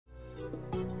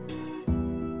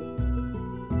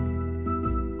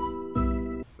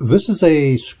This is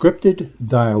a scripted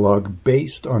dialogue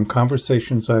based on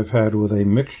conversations I've had with a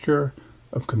mixture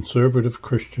of conservative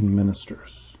Christian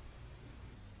ministers.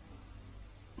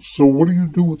 So what do you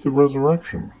do with the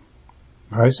resurrection?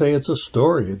 I say it's a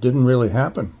story. It didn't really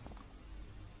happen.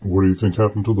 What do you think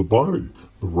happened to the body?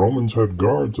 The Romans had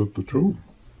guards at the tomb.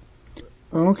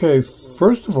 Okay,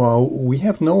 first of all, we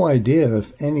have no idea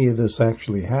if any of this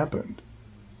actually happened.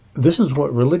 This is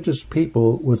what religious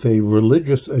people with a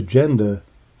religious agenda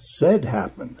said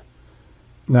happened.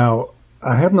 Now,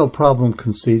 I have no problem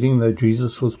conceding that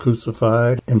Jesus was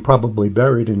crucified and probably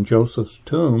buried in Joseph's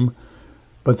tomb,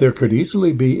 but there could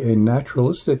easily be a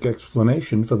naturalistic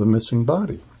explanation for the missing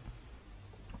body.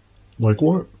 Like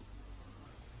what?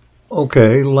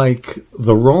 Okay, like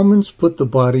the Romans put the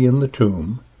body in the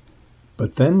tomb,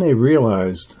 but then they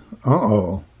realized,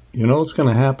 you know what's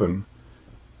going to happen?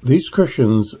 These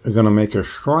Christians are going to make a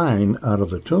shrine out of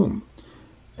the tomb.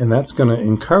 And that's going to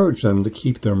encourage them to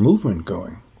keep their movement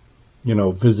going. You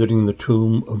know, visiting the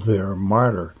tomb of their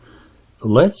martyr.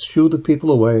 Let's shoo the people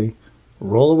away,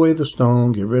 roll away the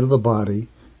stone, get rid of the body,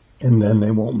 and then they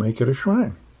won't make it a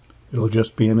shrine. It'll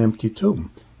just be an empty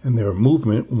tomb, and their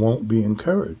movement won't be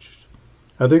encouraged.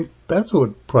 I think that's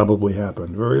what probably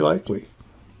happened, very likely.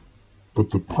 But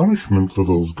the punishment for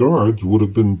those guards would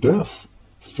have been death,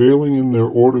 failing in their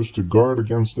orders to guard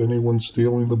against anyone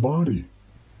stealing the body.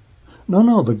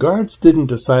 No, the guards didn't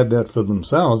decide that for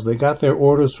themselves. They got their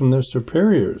orders from their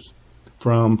superiors,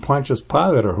 from Pontius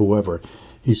Pilate or whoever.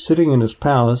 He's sitting in his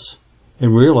palace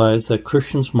and realized that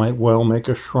Christians might well make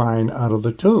a shrine out of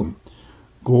the tomb.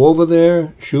 Go over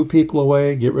there, shoo people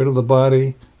away, get rid of the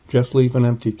body, just leave an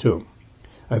empty tomb.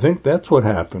 I think that's what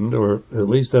happened, or at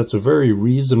least that's a very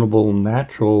reasonable,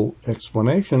 natural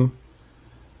explanation.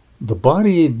 The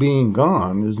body being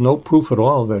gone is no proof at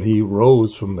all that he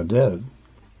rose from the dead.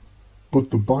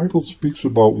 But the Bible speaks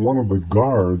about one of the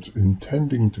guards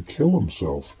intending to kill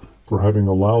himself for having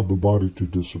allowed the body to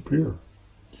disappear.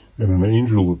 And an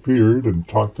angel appeared and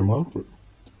talked him out of it.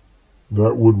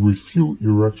 That would refute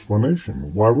your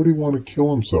explanation. Why would he want to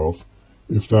kill himself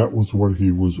if that was what he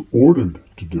was ordered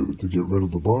to do, to get rid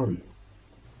of the body?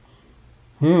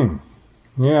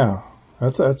 Yeah,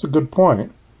 that's a good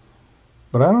point.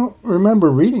 But I don't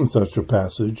remember reading such a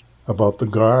passage about the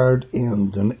guard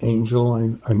and an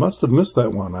angel. I must have missed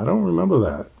that one. I don't remember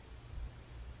that.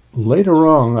 Later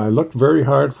on, I looked very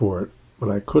hard for it, but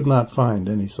I could not find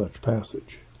any such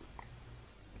passage.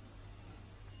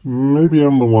 Maybe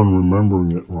I'm the one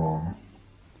remembering it wrong.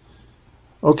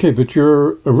 Okay, but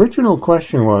your original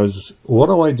question was, what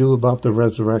do I do about the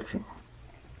resurrection?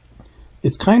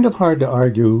 It's kind of hard to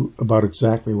argue about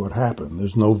exactly what happened.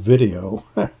 There's no video.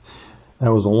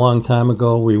 That was a long time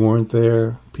ago. We weren't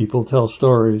there. People tell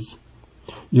stories.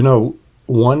 You know,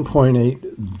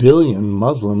 1.8 billion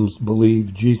Muslims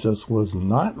believe Jesus was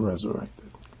not resurrected.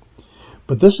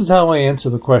 But this is how I answer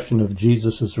the question of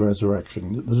Jesus'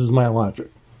 resurrection. This is my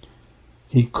logic.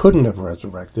 He couldn't have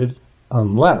resurrected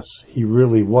unless he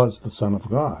really was the Son of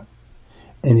God.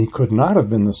 And he could not have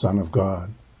been the Son of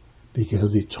God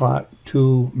because he taught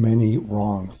too many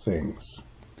wrong things.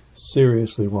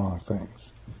 Seriously wrong things.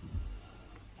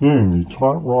 He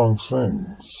taught wrong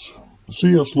things.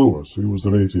 C.S. Lewis, he was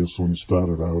an atheist when he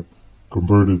started out,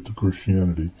 converted to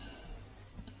Christianity.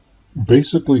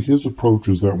 Basically, his approach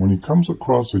is that when he comes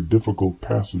across a difficult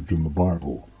passage in the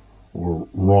Bible, or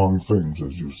wrong things,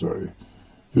 as you say,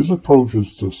 his approach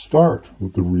is to start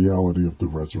with the reality of the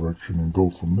resurrection and go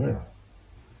from there.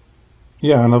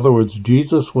 Yeah, in other words,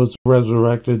 Jesus was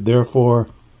resurrected, therefore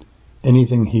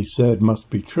anything he said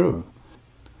must be true.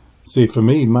 See, for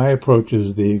me, my approach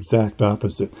is the exact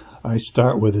opposite. I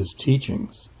start with his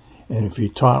teachings, and if he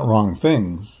taught wrong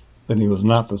things, then he was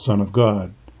not the Son of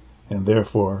God, and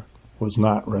therefore was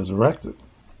not resurrected.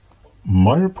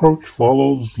 My approach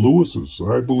follows Lewis's.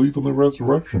 I believe in the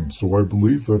resurrection, so I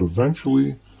believe that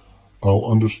eventually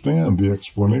I'll understand the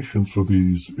explanations for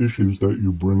these issues that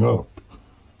you bring up,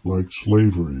 like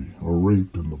slavery or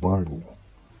rape in the Bible.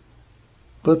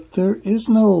 But there is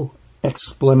no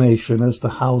explanation as to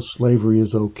how slavery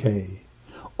is okay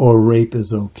or rape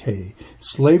is okay.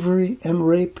 Slavery and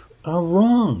rape are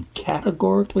wrong,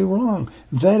 categorically wrong.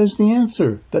 That is the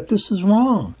answer, that this is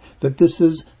wrong, that this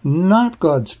is not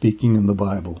God speaking in the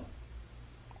Bible.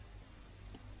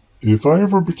 If I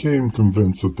ever became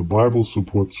convinced that the Bible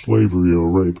supports slavery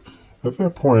or rape, at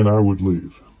that point I would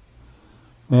leave.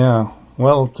 Yeah,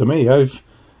 well, to me, I've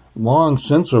long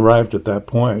since arrived at that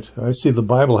point. I see the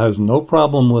Bible has no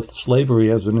problem with slavery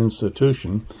as an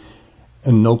institution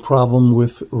and no problem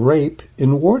with rape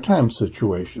in wartime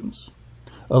situations.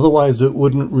 Otherwise, it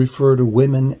wouldn't refer to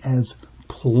women as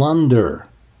plunder.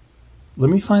 Let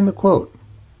me find the quote.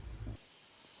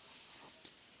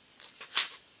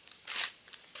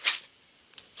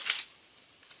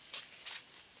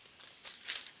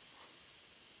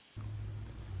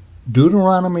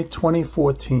 Deuteronomy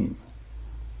 20:14.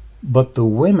 But the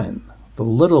women, the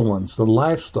little ones, the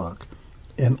livestock,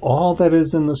 and all that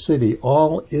is in the city,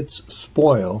 all its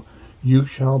spoil, you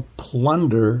shall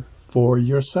plunder for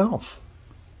yourself.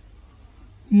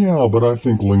 Yeah, but I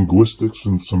think linguistics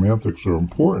and semantics are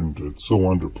important. It's so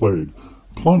underplayed.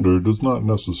 Plunder does not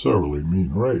necessarily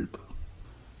mean rape.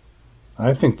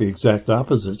 I think the exact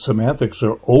opposite. Semantics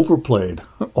are overplayed.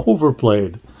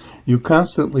 Overplayed. You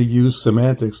constantly use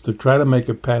semantics to try to make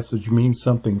a passage mean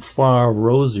something far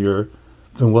rosier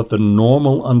than what the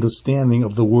normal understanding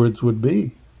of the words would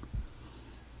be.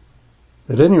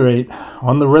 At any rate,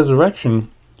 on the resurrection,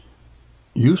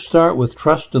 you start with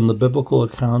trust in the biblical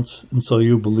accounts, and so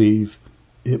you believe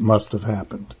it must have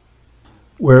happened.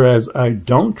 Whereas I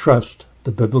don't trust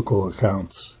the biblical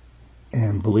accounts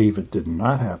and believe it did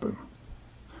not happen.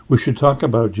 We should talk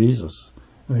about Jesus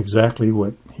and exactly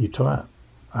what he taught.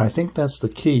 I think that's the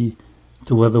key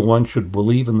to whether one should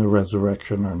believe in the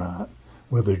resurrection or not,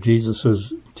 whether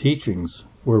Jesus' teachings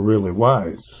were really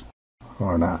wise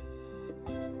or not.